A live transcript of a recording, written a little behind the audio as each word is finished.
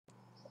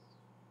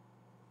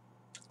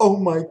Oh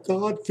my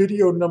God,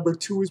 video number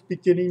 2 is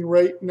beginning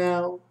right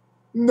now.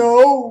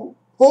 No,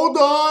 hold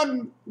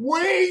on,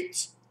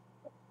 wait.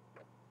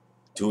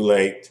 Too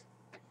late.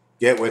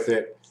 Get with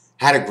it.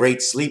 Had a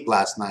great sleep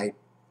last night.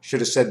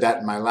 Should have said that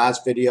in my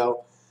last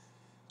video.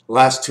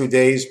 Last 2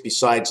 days,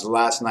 besides the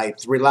last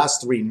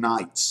three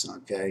nights,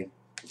 okay?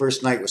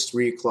 First night was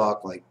 3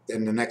 o'clock,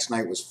 and the next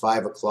night was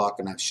 5 o'clock,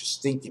 and I was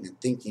just thinking and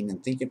thinking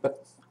and thinking,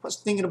 but I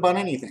wasn't thinking about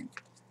anything.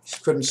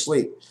 Just couldn't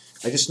sleep.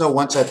 I just know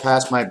once I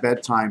pass my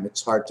bedtime,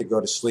 it's hard to go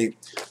to sleep.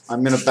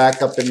 I'm going to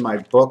back up in my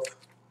book,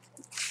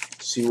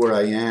 see where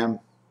I am.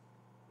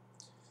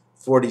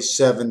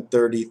 47,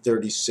 30,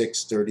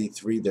 36,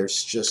 33.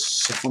 There's just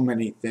so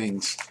many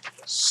things.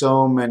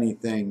 So many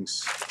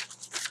things.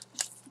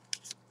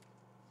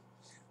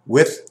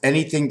 With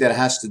anything that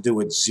has to do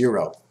with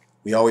 0,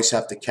 we always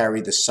have to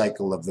carry the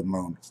cycle of the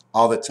moon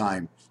all the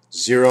time.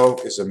 0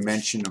 is a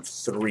mention of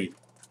 3.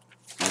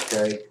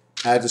 Okay?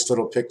 I had this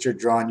little picture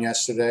drawn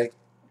yesterday.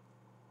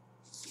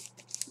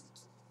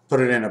 Put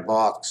it in a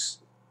box.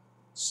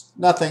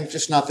 Nothing,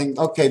 just nothing.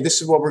 Okay,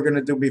 this is what we're going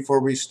to do before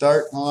we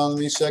start. Hold on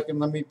me a second.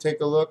 Let me take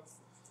a look.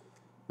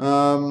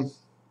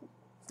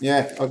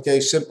 Yeah, okay,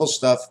 simple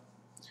stuff.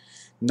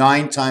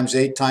 9 times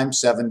 8 times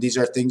 7. These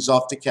are things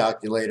off the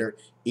calculator.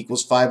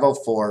 Equals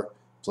 504.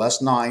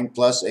 Plus 9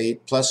 plus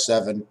 8 plus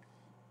 7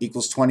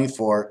 equals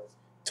 24.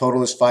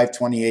 Total is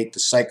 528. The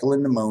cycle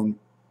in the moon.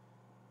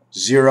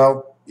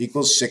 0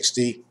 equals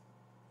 60.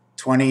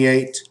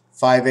 28,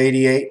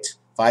 588.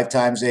 5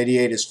 times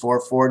 88 is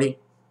 440.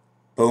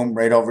 Boom,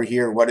 right over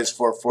here. What is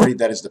 440?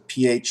 That is the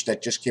pH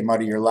that just came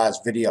out of your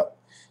last video.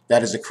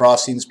 That is the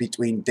crossings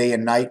between day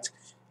and night.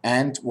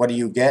 And what do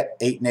you get?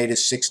 8 and 8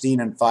 is 16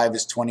 and 5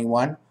 is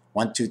 21.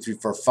 1, 2, 3,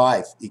 4,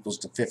 5 equals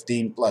to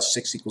 15 plus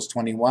 6 equals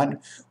 21.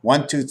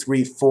 1, 2,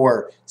 3,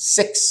 4,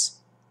 6.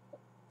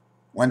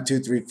 1, 2,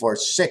 3, 4,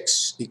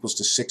 6 equals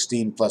to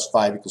 16 plus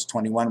 5 equals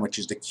 21, which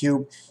is the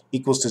cube,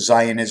 equals to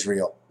Zion,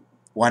 Israel.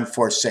 1,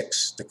 4,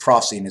 6. The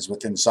crossing is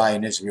within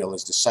Zion, Israel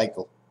is the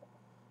cycle.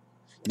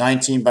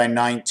 19 by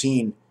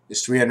 19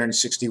 is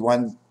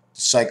 361,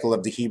 the cycle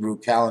of the Hebrew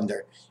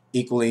calendar,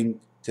 equaling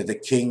to the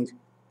king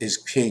is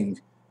king.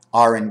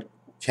 R and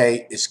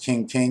K is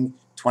king, king.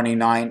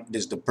 29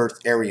 is the birth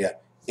area.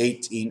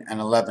 18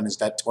 and 11 is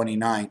that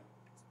 29.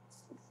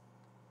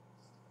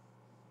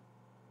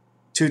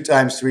 2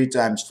 times 3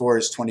 times 4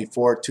 is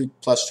 24. 2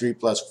 plus 3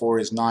 plus 4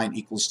 is 9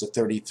 equals to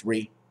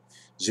 33.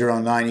 0,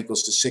 9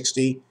 equals to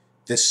 60.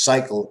 This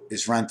cycle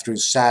is run through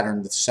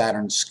Saturn, the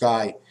Saturn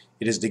sky.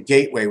 It is the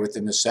gateway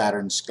within the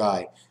Saturn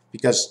sky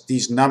because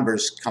these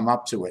numbers come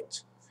up to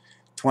it.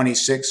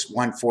 26,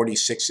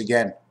 146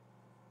 again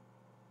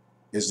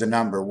is the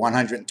number.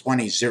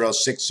 120,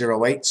 06,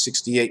 08,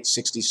 68,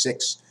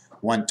 66.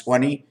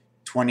 120,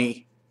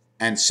 20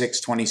 and 6,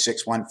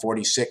 26,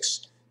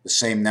 146. The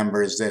same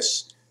number as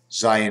this,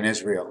 Zion,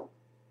 Israel.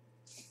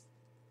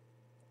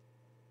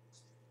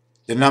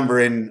 The number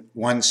in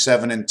 1,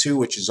 7, and 2,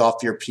 which is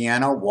off your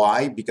piano.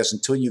 Why? Because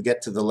until you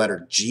get to the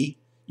letter G,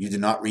 you do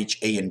not reach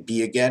A and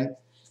B again.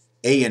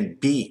 A and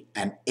B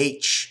and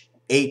H.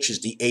 H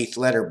is the 8th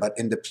letter, but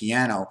in the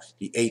piano,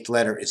 the 8th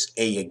letter is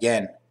A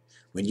again.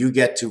 When you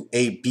get to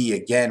A, B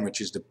again,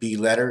 which is the B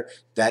letter,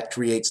 that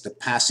creates the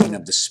passing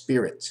of the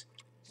spirit,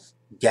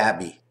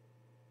 Gabby,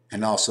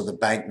 and also the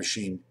bank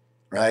machine,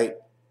 right?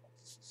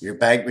 Your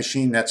bank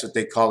machine, that's what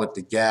they call it,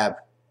 the Gab.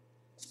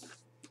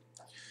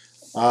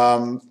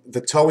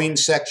 The towing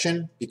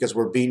section, because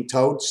we're being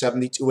towed,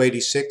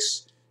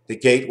 7286. The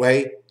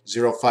gateway,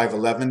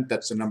 0511,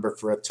 that's the number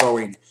for a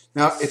towing.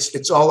 Now,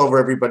 it's all over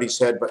everybody's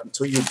head, but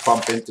until you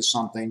bump into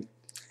something,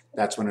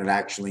 that's when it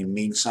actually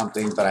means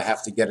something, but I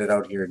have to get it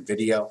out here in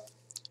video.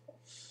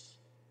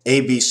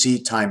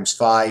 ABC times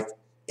 5,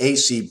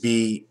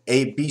 ACB,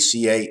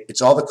 ABCA,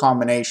 it's all the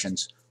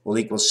combinations, will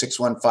equal 6,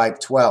 1, 5,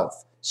 12,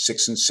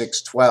 6 and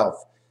 6, 12,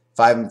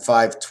 5 and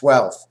 5,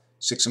 12,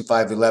 6 and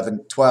 5,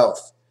 11, 12,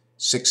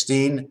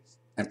 16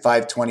 and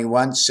 5,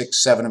 21, 6,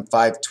 7 and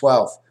 5,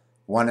 12,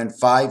 1 and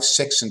 5,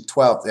 6 and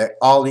 12. They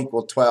all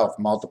equal 12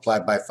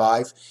 multiplied by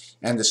 5.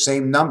 And the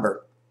same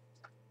number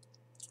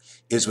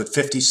is with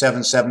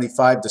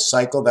 5775, the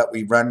cycle that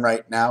we run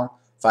right now.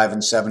 5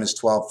 and 7 is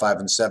 12, 5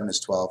 and 7 is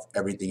 12.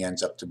 Everything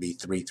ends up to be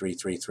 3, 3,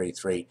 3, 3,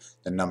 3,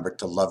 the number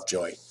to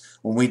Lovejoy.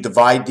 When we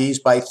divide these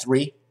by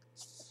 3,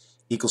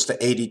 equals to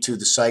 82,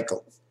 the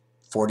cycle.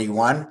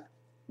 41,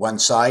 one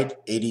side,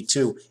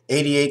 82.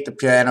 88, the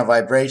piano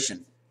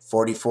vibration.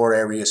 44,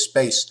 area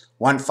space.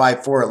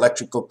 154,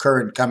 electrical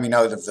current coming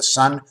out of the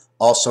sun,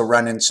 also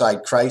run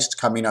inside Christ,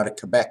 coming out of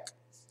Quebec.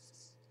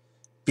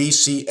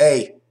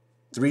 BCA,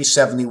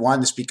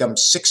 371, this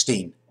becomes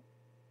 16.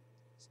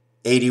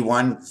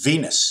 81,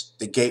 Venus,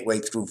 the gateway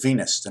through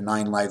Venus, the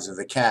 9 lives of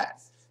the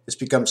cat. This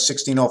becomes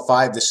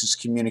 1605, this is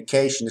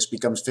communication. This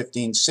becomes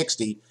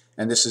 1560,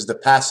 and this is the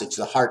passage,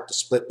 the heart, the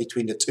split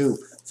between the two.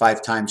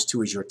 5 times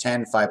 2 is your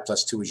 10, 5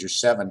 plus 2 is your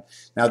 7.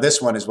 Now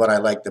this one is what I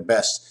like the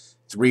best.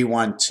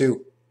 312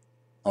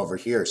 over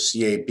here,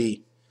 CAB.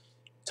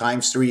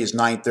 Times 3 is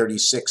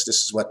 936.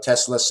 This is what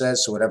Tesla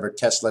says, so whatever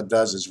Tesla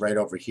does is right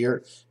over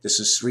here. This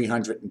is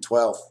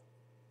 312.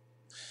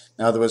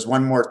 Now there was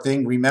one more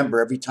thing.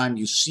 Remember, every time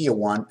you see a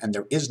 1 and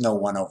there is no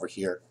 1 over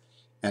here,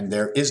 and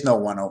there is no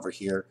 1 over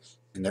here,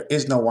 and there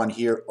is no 1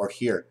 here or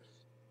here,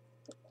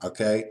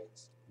 okay?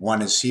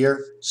 1 is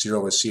here,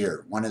 0 is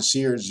here. 1 is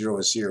here, 0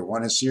 is here.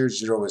 1 is here,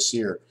 0 is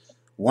here.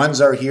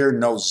 1s are here,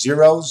 no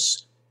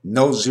zeros.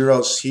 No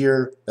zeros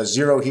here. A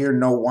 0 here,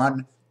 no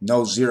 1.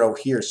 No 0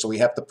 here. So we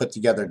have to put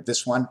together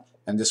this one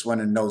and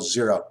no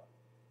 0.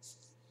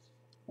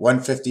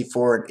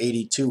 154 and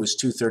 82 is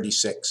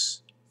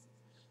 236.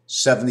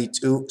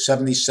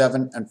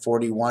 77 and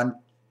 41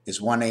 is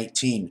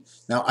 118.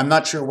 Now, I'm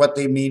not sure what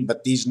they mean,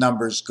 but these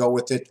numbers go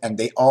with it, and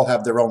they all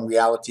have their own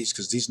realities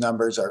because these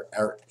numbers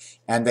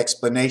and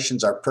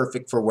explanations are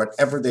perfect for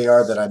whatever they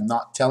are that I'm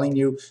not telling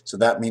you, so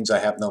that means I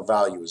have no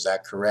value. Is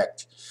that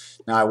correct?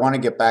 Now, I want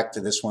to get back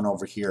to this one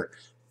over here.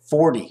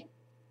 40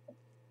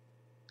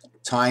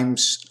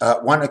 times, I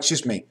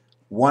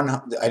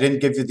didn't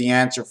give you the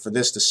answer for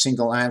this, the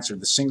single answer.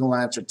 The single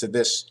answer to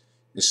this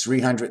is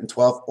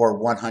 312 or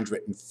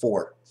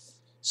 104.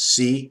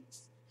 C,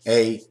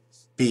 A,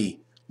 B.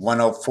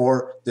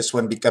 104, this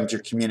one becomes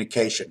your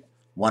communication.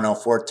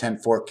 104,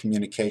 10-4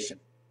 communication.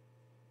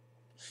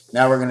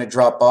 Now we're going to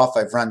drop off.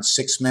 I've run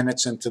 6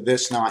 minutes into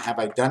this. Now, have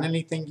I done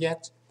anything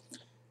yet?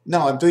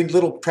 No, I'm doing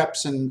little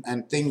preps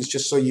and things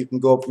just so you can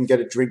go up and get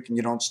a drink and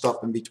you don't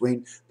stop in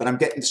between. But I'm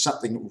getting to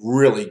something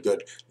really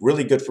good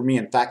for me.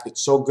 In fact,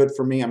 it's so good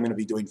for me, I'm going to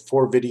be doing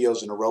 4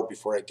 videos in a row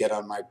before I get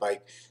on my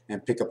bike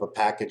and pick up a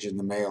package in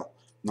the mail.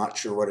 Not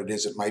sure what it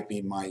is. It might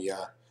be my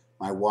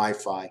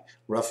Wi-Fi.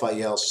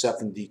 Raphael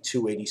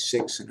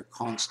 7286 in a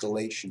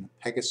constellation of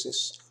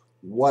Pegasus.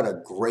 What a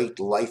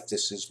great life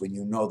this is when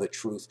you know the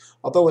truth.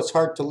 Although it's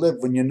hard to live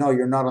when you know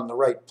you're not on the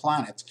right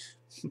planet.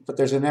 But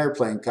there's an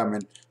airplane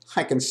coming.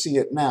 I can see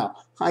it now.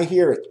 I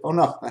hear it. Oh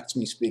no, that's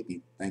me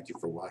speaking. Thank you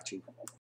for watching.